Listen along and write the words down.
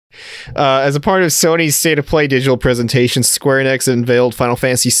As a part of Sony's State of Play digital presentation, Square Enix unveiled Final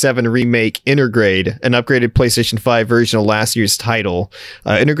Fantasy VII Remake Intergrade, an upgraded PlayStation 5 version of last year's title.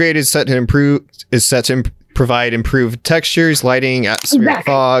 Intergrade is set to provide improved textures, lighting, atmospheric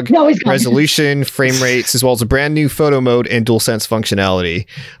fog, resolution, frame rates, as well as a brand new photo mode and DualSense functionality.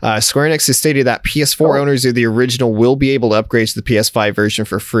 Square Enix has stated that PS4 owners of the original will be able to upgrade to the PS5 version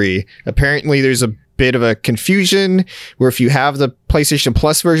for free. Apparently, there's a bit of a confusion where if you have the PlayStation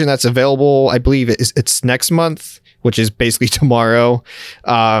Plus version that's available, I believe it's next month, which is basically tomorrow.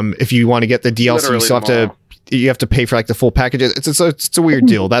 If you want to get the DLC, you have to pay for like the full package. It's a weird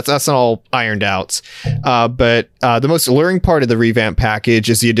deal. That's not all ironed out. But the most alluring part of the revamp package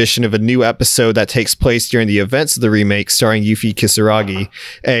is the addition of a new episode that takes place during the events of the remake, starring Yuffie Kisaragi,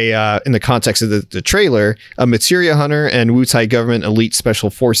 in the context of the trailer, a materia hunter and Wutai government elite special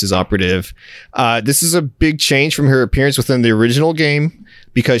forces operative. This is a big change from her appearance within the original game,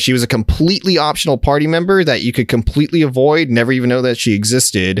 because she was a completely optional party member that you could completely avoid, never even know that she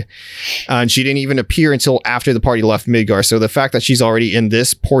existed. And she didn't even appear until after the party left Midgar. So the fact that she's already in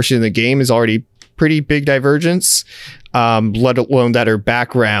this portion of the game is already pretty big divergence. Let alone that her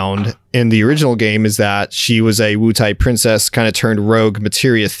background in the original game is that she was a Wutai princess kind of turned rogue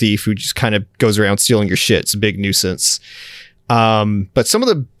materia thief who just kind of goes around stealing your shit. It's a big nuisance. But some of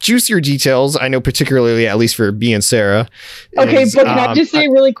the juicier details, I know particularly, at least for me and Sarah. Okay, but can I just say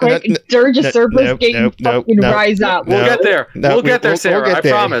really quick, Dirge of Cerberus game fucking rise up. We'll get there. We'll get there, Sarah. I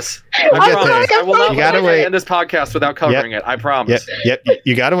promise. I will not end this podcast without covering it. I promise. Yep.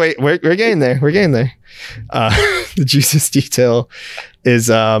 You gotta wait. We're getting there. The juiciest detail is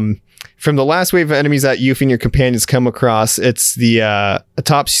from the last wave of enemies that you and your companions come across. It's a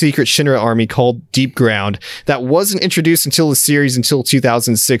top secret Shinra army called Deep Ground that wasn't introduced until the series until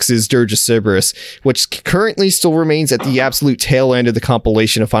 2006's Dirge of Cerberus, which currently still remains at the absolute tail end of the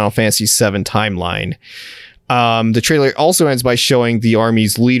compilation of Final Fantasy VII timeline. The trailer also ends by showing the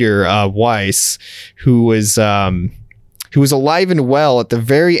army's leader, Weiss, who was alive and well at the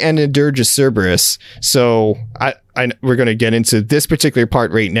very end of Dirge of Cerberus. So we're going to get into this particular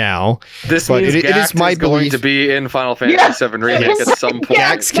part right now. This means it is my going to be in Final Fantasy VII Remake at some point.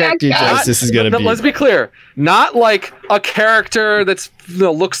 Gax character Genesis is going to be. Let's be clear. Not like a character that's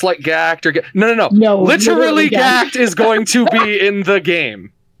looks like Gact or no. Literally Gact is going to be in the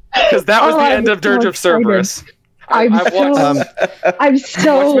game. Because that was the end of Dirge of Cerberus. I'm so I watched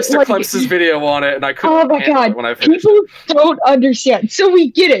Mr. Clems's video on it, and I couldn't. Oh my god! When I finished People don't understand. So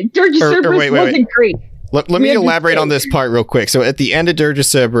we get it. Dirge of Cerberus wasn't great. Let me elaborate on this part real quick. So at the end of Dirge of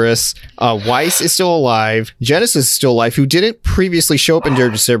Cerberus, Weiss is still alive. Genesis is still alive, who didn't previously show up in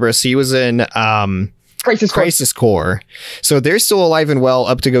Dirge of Cerberus. He was in Crisis Core. So they're still alive and well,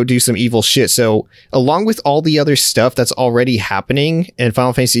 up to go do some evil shit. So along with all the other stuff that's already happening in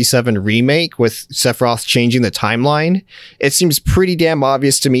Final Fantasy VII Remake, with Sephiroth changing the timeline, it seems pretty damn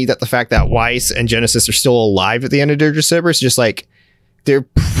obvious to me that the fact that Weiss and Genesis are still alive at the end of Dirge of Cerberus, just like, they're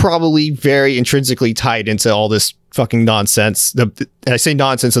probably very intrinsically tied into all this fucking nonsense. I say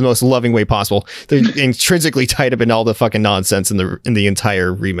nonsense in the most loving way possible. They're intrinsically tied up in all the fucking nonsense in the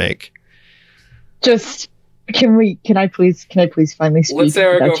entire remake. Just can I please finally speak? Let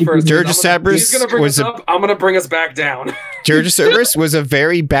Sarah go first. Dirge of Cerberus. He's gonna bring us up. I'm gonna bring us back down. Dirge of Cerberus was a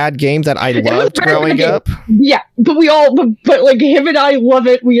very bad game that I loved growing up. Yeah, but like him and I love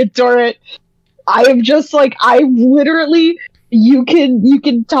it. We adore it. I am just like, I literally, you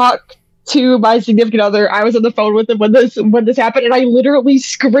can talk to my significant other. I was on the phone with him when this happened, and I literally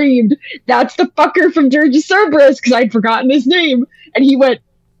screamed, "That's the fucker from Dirge of Cerberus," because I'd forgotten his name, and he went,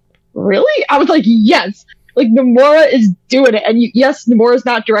 "Really?" I was like, "Yes." Like, Nomura is doing it, and yes, Nomura's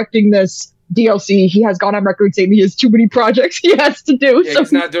not directing this DLC. He has gone on record saying he has too many projects he has to do. Yeah, so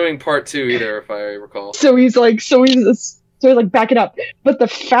he's not doing part 2 either, if I recall. So he's back it up. But the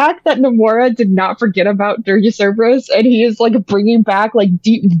fact that Nomura did not forget about Dirge of Cerberus, and he is like bringing back like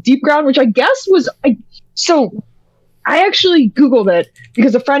Deep Ground, which I guess was so. I actually Googled it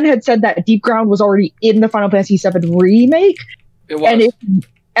because a friend had said that Deep Ground was already in the Final Fantasy VII Remake. It was.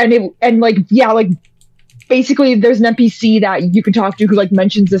 Basically there's an NPC that you can talk to who like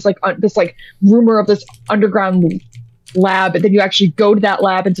mentions this rumor of this underground lab, and then you actually go to that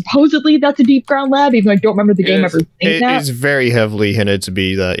lab, and supposedly that's a Deep Ground lab, even though I don't remember the game ever saying that. It is very heavily hinted to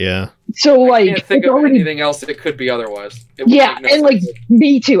be that, yeah. So I can't think of anything else that it could be otherwise. Yeah, and like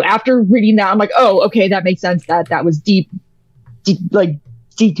me too. After reading that, I'm like, oh, okay, that makes sense. That was deep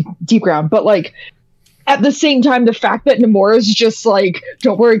ground. But like, at the same time, the fact that Nomura's just like,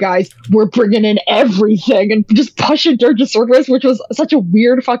 don't worry, guys, we're bringing in everything, and just pushing Dirge of Cerberus, which was such a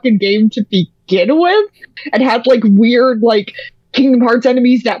weird fucking game to begin with, and had like weird like Kingdom Hearts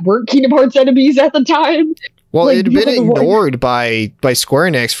enemies that weren't Kingdom Hearts enemies at the time. Well, like, it had been ignored by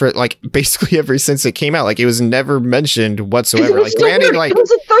Square Enix for like basically ever since it came out. Like it was never mentioned whatsoever. Like granted, like it was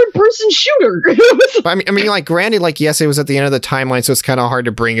a third-person shooter. I mean, like granted, like yes, it was at the end of the timeline, so it's kind of hard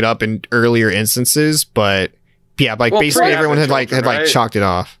to bring it up in earlier instances. But yeah, like basically everyone had chalked it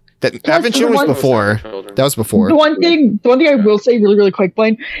off. That Adventure was before. That was before. The one thing I will say really quick,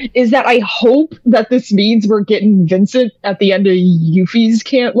 Blaine, is that I hope that this means we're getting Vincent at the end of Yuffie's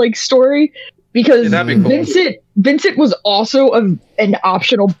story. Because cool. Vincent was also an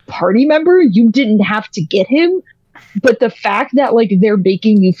optional party member. You didn't have to get him. But the fact that they're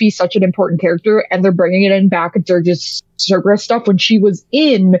making Yuffie such an important character and they're bringing it in back at Dirge of Cerberus stuff when she was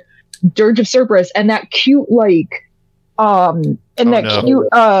in Dirge of Cerberus and that cute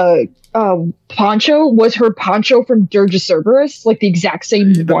poncho was her poncho from Dirge of Cerberus, the exact same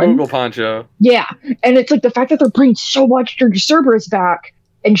one. The Moogle poncho. Yeah, and it's the fact that they're bringing so much Dirge of Cerberus back.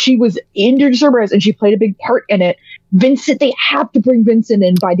 And she was in Dirge of Cerberus, and she played a big part in it. Vincent, they have to bring Vincent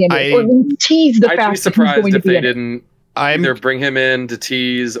in by the end of it, or tease the fact that he's going to be in it. I'd be surprised if they didn't either bring him in to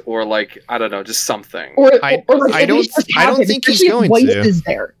tease, or I don't know, just something. I don't think he's going to. Is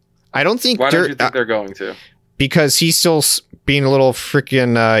there. I don't think. Why don't you think they're going to? Because he's still being a little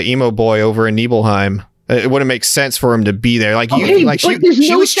freaking emo boy over in Nibelheim. It wouldn't make sense for him to be there.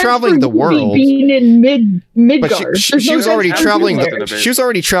 She was traveling the world. Being in Midgard. She was already traveling. She was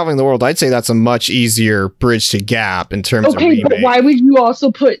already traveling the world. I'd say that's a much easier bridge to gap in terms of remake. But why would you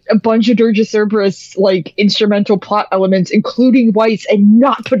also put a bunch of Dirge of Cerberus instrumental plot elements, including Weiss, and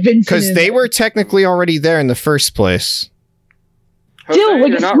not put Vincent? Because they were technically already there in the first place. Still,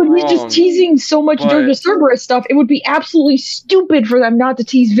 when we're just teasing so much Dirge of Cerberus stuff, it would be absolutely stupid for them not to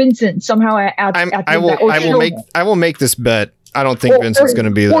tease Vincent somehow I will make this bet. I don't think Vincent's going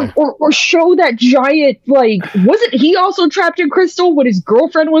to be there. Or show that giant, wasn't he also trapped in crystal when his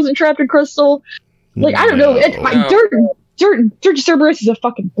girlfriend wasn't trapped in crystal? I don't know. Dirge of Cerberus is a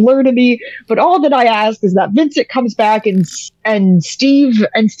fucking blur to me, but all that I ask is that Vincent comes back and Steve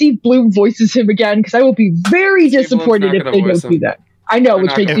Bloom voices him again, because I will be very disappointed if they don't do that. I know,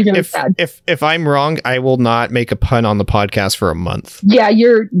 which makes me very sad. If I'm wrong, I will not make a pun on the podcast for a month. Yeah,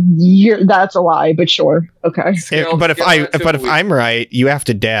 you're that's a lie, but sure. Okay. But if I'm right, you have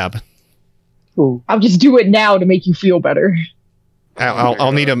to dab. Ooh. I'll just do it now to make you feel better.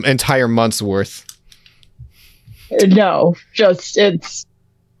 I'll need an entire month's worth. No, it's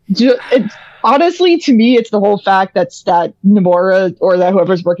honestly, to me, it's the whole fact that Nomura or that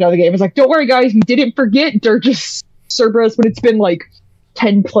whoever's working on the game is don't worry, guys, we didn't forget Dirge of Cerberus, but it's been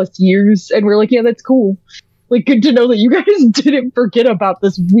 10 plus years, and we're yeah, that's cool. Good to know that you guys didn't forget about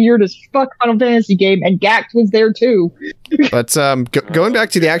this weird as fuck Final Fantasy game, and Gact was there too. But going back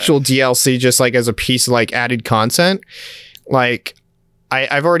to the actual DLC, just as a piece of added content,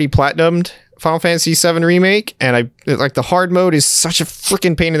 I've already platinumed Final Fantasy VII Remake, and the hard mode is such a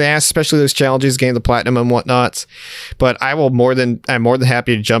freaking pain in the ass, especially those challenges, getting the platinum and whatnot. But I'm more than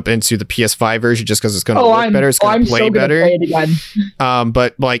happy to jump into the PS5 version just because it's going to work better. It's going to play better. Play it again.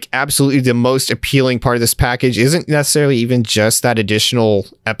 But absolutely, the most appealing part of this package isn't necessarily even just that additional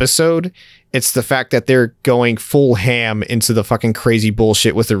episode. It's the fact that they're going full ham into the fucking crazy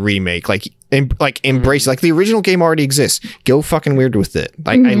bullshit with the remake. Embrace the original game already exists. Go fucking weird with it.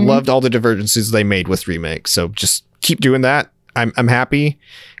 I loved all the divergences they made with remake. So just keep doing that. I'm happy.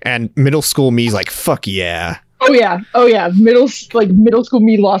 And middle school me's fuck yeah. Oh yeah. Middle school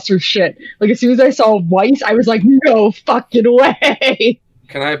me lost her shit. As soon as I saw Weiss, I was no fucking way.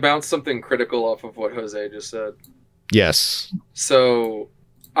 Can I bounce something critical off of what Jose just said? Yes. So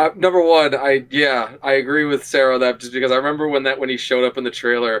number one, I agree with Sarah that just because I remember when he showed up in the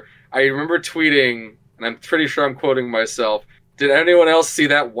trailer, I remember tweeting, and I'm pretty sure I'm quoting myself, did anyone else see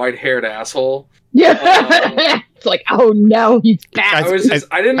that white-haired asshole? Yeah. It's oh no, he's back.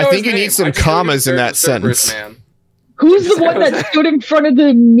 I didn't know I think you need some commas in that sentence. Man. Who's the one that stood in front of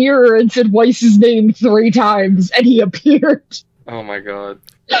the mirror and said Weiss's name 3 times and he appeared? Oh my god.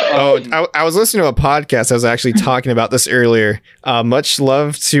 I was listening to a podcast. I was actually talking about this earlier. Much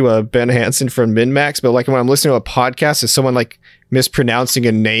love to Ben Hansen from MinMax, but when I'm listening to a podcast, is someone mispronouncing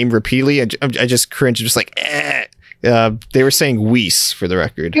a name repeatedly, and I just cringe. I'm just they were saying Weiss for the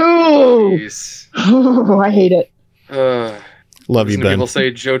record. Oh, I hate it. Love you, Ben. People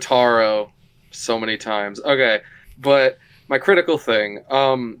say Jotaro so many times. Okay, but my critical thing.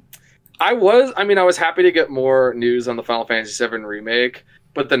 I was happy to get more news on the Final Fantasy VII Remake.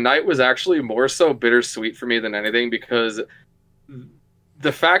 But the night was actually more so bittersweet for me than anything, because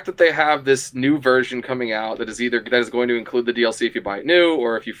the fact that they have this new version coming out that is going to include the DLC if you buy it new,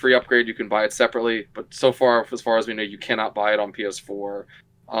 or if you free upgrade, you can buy it separately. But so far, as far as we know, you cannot buy it on PS4.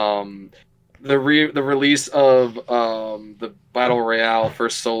 The release of the Battle Royale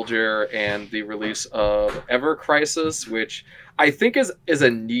First Soldier and the release of Ever Crisis, which I think is a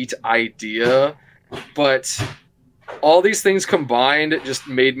neat idea, but all these things combined just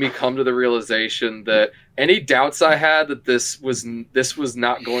made me come to the realization that any doubts I had that this was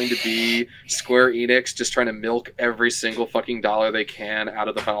not going to be Square Enix just trying to milk every single fucking dollar they can out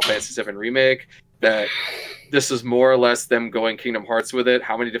of the Final Fantasy VII Remake, that this is more or less them going Kingdom Hearts with it.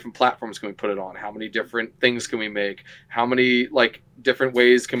 How many different platforms can we put it on? How many different things can we make? How many different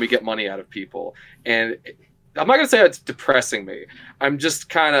ways can we get money out of people? And I'm not going to say it's depressing me. I'm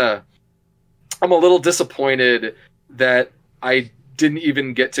just I'm a little disappointed that I didn't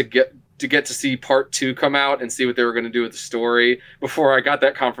even get to see part 2 come out and see what they were going to do with the story before I got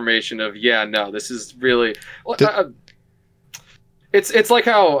that confirmation of, yeah, no, this is really... It's like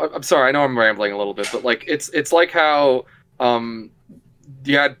how... I'm sorry, I know I'm rambling a little bit, but it's like how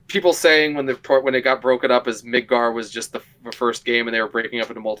you had people saying when it got broken up as Midgar was just the first game and they were breaking up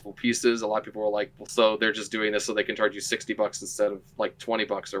into multiple pieces. A lot of people were like, well, so they're just doing this so they can charge you $60 instead of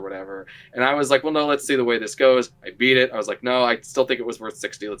 $20 or whatever. And I was like, well, no, let's see the way this goes. I beat it. I was like, no, I still think it was worth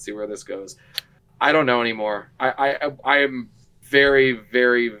 $60. Let's see where this goes. I don't know anymore. I am very,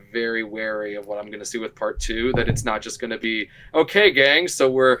 very, very wary of what I'm going to see with part 2, that it's not just going to be, okay, gang,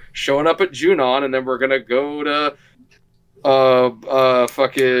 so we're showing up at Junon and then we're going to go to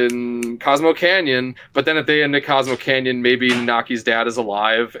fucking Cosmo Canyon, but then at the end of Cosmo Canyon, maybe Naki's dad is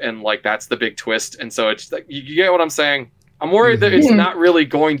alive, and that's the big twist. And so it's you get what I'm saying? I'm worried that it's not really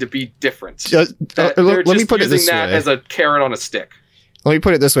going to be different. Let me put it this way: as a carrot on a stick. Let me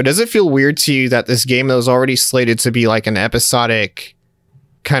put it this way: does it feel weird to you that this game that was already slated to be an episodic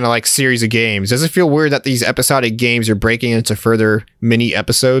kind of series of games, does it feel weird that these episodic games are breaking into further mini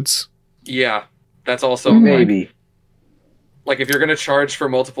episodes? Yeah, that's also maybe. If you're going to charge for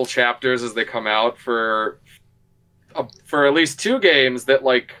multiple chapters as they come out for at least 2 games that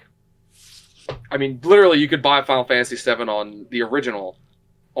literally you could buy Final Fantasy VII on the original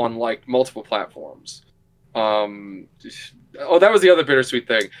on multiple platforms. That was the other bittersweet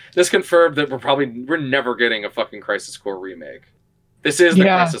thing. This confirmed that we're never getting a fucking Crisis Core remake. This is the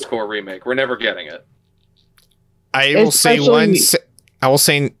Crisis Core remake. We're never getting it. I will say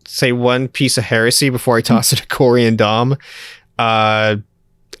one piece of heresy before I toss it to Corey and Dom. I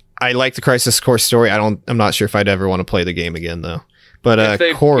like the Crisis Core story. I'm not sure if I'd ever want to play the game again though. But if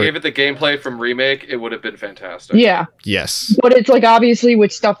they Corey, gave it the gameplay from Remake, it would have been fantastic. Yeah. Yes. But it's obviously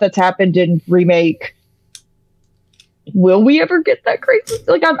with stuff that's happened in Remake, will we ever get that Crisis?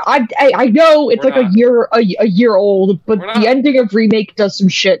 I know it's a year old, but the ending of Remake does some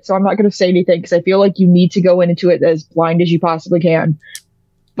shit, so I'm not going to say anything because I feel like you need to go into it as blind as you possibly can.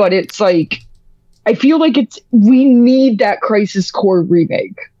 But it's I feel like we need that Crisis Core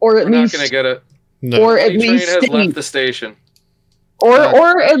remake, or at least not going to get it. No. Or at least train has left the station.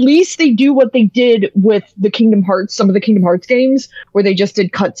 Or at least they do what they did with some of the Kingdom Hearts games, where they just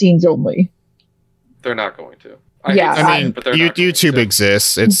did cutscenes only. They're not going to. YouTube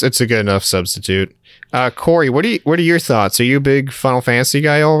exists. It's a good enough substitute. Corey, what are your thoughts? Are you a big Final Fantasy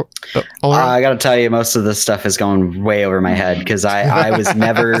guy? I gotta tell you, most of this stuff is going way over my head because I was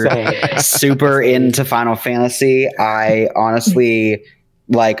never super into Final Fantasy. I honestly,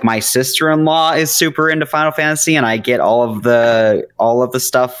 my sister-in-law is super into Final Fantasy, and I get all of the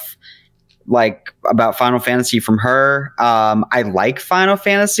stuff about Final Fantasy from her. I like Final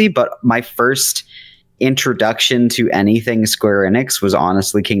Fantasy, but my first introduction to anything Square Enix was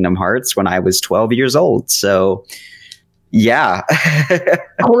honestly Kingdom Hearts when I was 12 years old. So, yeah.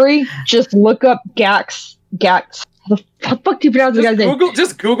 Corey, just look up Gax. How the fuck do you pronounce the guy's name?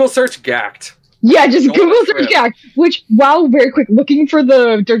 Just Google search Gact. Yeah, just Google search Gact. Which, wow, very quick, looking for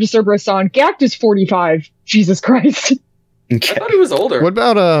the Dirge of Cerberus song, Gact is 45. Jesus Christ. Okay. I thought he was older. What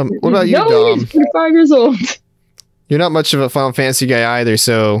about you, Dom? No, he's 45 years old. You're not much of a Final Fantasy guy either,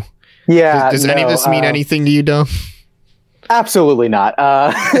 so... Yeah. Does any of this mean anything to you, Dom? Absolutely not.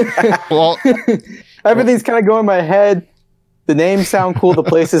 Well, everything's kind of going in my head. The names sound cool. The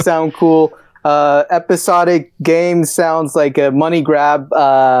places sound cool. Episodic game sounds like a money grab.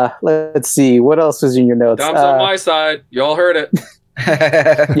 Let's see. What else was in your notes? Dom's on my side. Y'all heard it.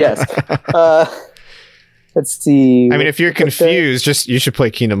 Yes. Let's see. I mean, if you're confused, you should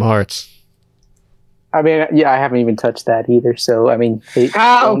play Kingdom Hearts. I mean, yeah, I haven't even touched that either. So, I mean,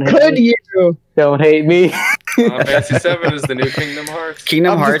 How could you? Don't hate me. Fantasy 7 is the new Kingdom Hearts.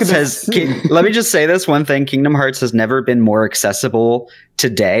 Kingdom Hearts has. Let me just say this one thing: Kingdom Hearts has never been more accessible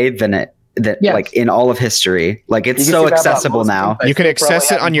today than like in all of history. Like it's so accessible now. You can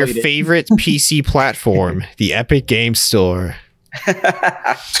access it on your favorite PC platform, the Epic Game Store.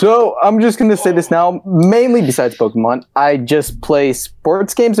 So I'm just gonna say this now. Mainly, besides Pokemon, I just play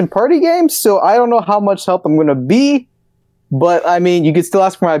sports games and party games. So I don't know how much help I'm gonna be, but I mean, you can still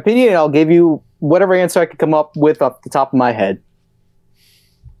ask for my opinion, and I'll give you whatever answer I can come up with off the top of my head.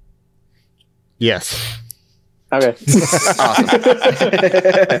 Yes. Okay.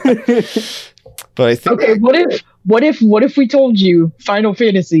 But I think what if we told you Final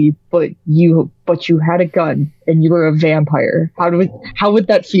Fantasy, but you had a gun and you were a vampire? How would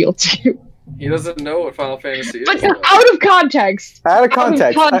that feel to you? He doesn't know what Final Fantasy is. But out of context. Out of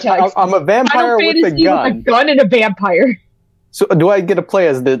context. I'm a vampire with a gun. A gun and a vampire. So do I get to play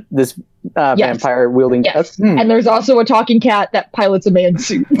as this vampire wielding? Yes. And there's also a talking cat that pilots a man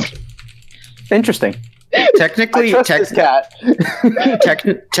suit. Interesting. Technically,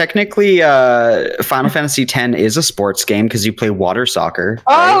 technically, Final Fantasy X is a sports game because you play water soccer.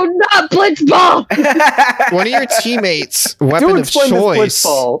 Right? Oh, not blitzball! One of your teammates' weapon of choice.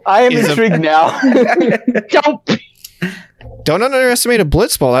 I am intrigued now. Don't underestimate a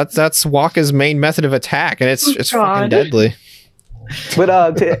blitzball. That's Waka's main method of attack, and it's fucking deadly.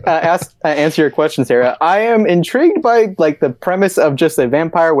 But to answer your question, Sarah, I am intrigued by like the premise of just a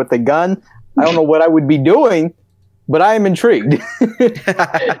vampire with a gun. I don't know what I would be doing, but I am intrigued.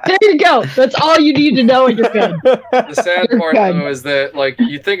 There you go. That's all you need to know, and you're good. The sad part, though, is that like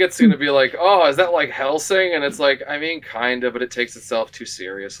you think it's going to be like, oh, is that like Hellsing? And it's like, I mean, kind of, but it takes itself too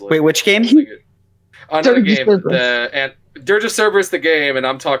seriously. Wait, which game? Another game, Dirge of Cerberus, the game, and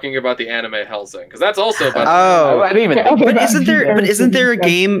I'm talking about the anime Hellsing, because that's also about. Oh, I didn't even. But isn't there a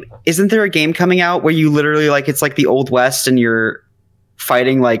game? Isn't there a game coming out where you literally like it's like the Old West and you're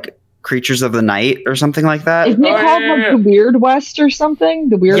fighting like creatures of the night or something like that? Isn't it called like the Weird West or something?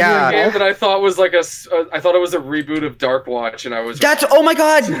 The Weird West? Game that I thought was like I thought it was a reboot of Dark Watch, and I was. Oh my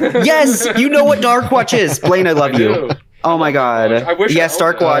god! Yes, you know what Dark Watch is, Blaine. I love you. Oh my god! I wish. Yes,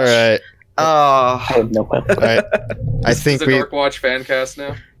 Dark Watch. All right. I have no clue. Right. I think we Dark Watch fan cast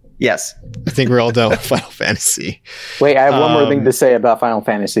now. Yes, I think we're all done with Final Fantasy. Wait, I have one more thing to say about Final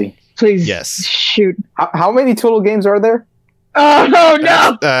Fantasy. Please, yes. Shoot. How many total games are there? Oh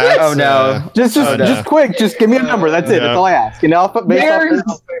no! Oh no! Just quick. Just give me a number. That's it. That's all I ask. And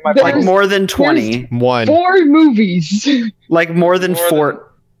like more than 20. 4 movies. Like more than 4.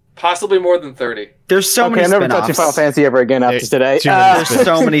 Possibly more than 30. There's so many spin-offs. I'm never touching Final Fantasy ever again after today. There's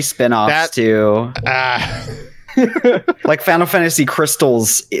so many spin-offs too. Like Final Fantasy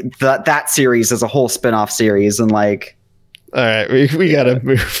Crystals, that series is a whole spin-off series, and like. All right, we gotta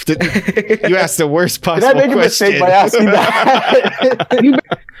move. You asked the worst possible question. Did I make a mistake by asking that? You made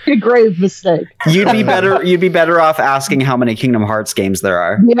a grave mistake. You'd be better off asking how many Kingdom Hearts games there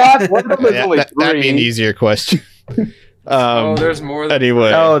are. Yeah, that'd be an easier question. There's more than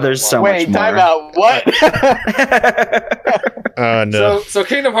anyway. Oh, there's so much more. Wait, time out. What? Oh no. So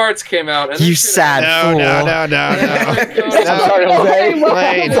Kingdom Hearts came out, and you sad fool.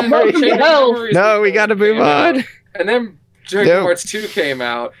 No, we gotta move on. And then Kingdom Hearts 2 came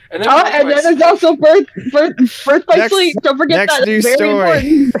out, and then then there's also Birth by Sleep. Don't forget that. It's very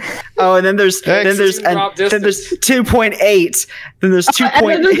important. Oh, and then there's 2.8. Then there's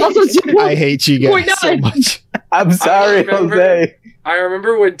 2.8. I hate you guys so much. I'm sorry, Jose. I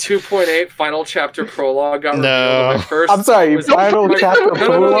remember when 2.8 Final Chapter Prologue got revealed. I'm sorry, Final Chapter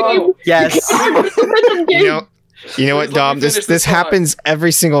Prologue? Yes. You know what, Dom? This happens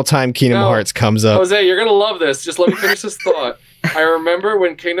every single time Kingdom Hearts comes up. Jose, you're gonna love this. Just let me finish this thought. I remember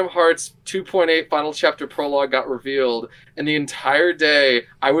when Kingdom Hearts 2.8 Final Chapter Prologue got revealed, and the entire day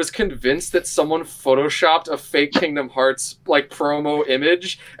I was convinced that someone photoshopped a fake Kingdom Hearts like promo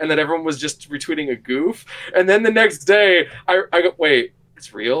image, and that everyone was just retweeting a goof. And then the next day, I go, wait,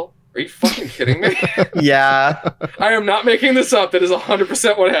 it's real? Are you fucking kidding me? Yeah. I am not making this up. That is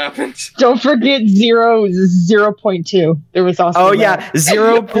 100% what happened. Don't forget 0.2. There was also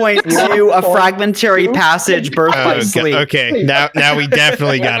 0.2, a fragmentary passage, Birth by Sleep. Okay, now we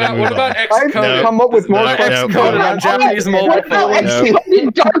definitely gotta move What about Xcode? Come up with more Xcode on Japanese mobile phones.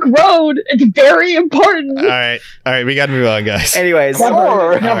 Xcode Dark Road. It's very important. All right, we gotta move on, guys. Anyways, moving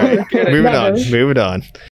on.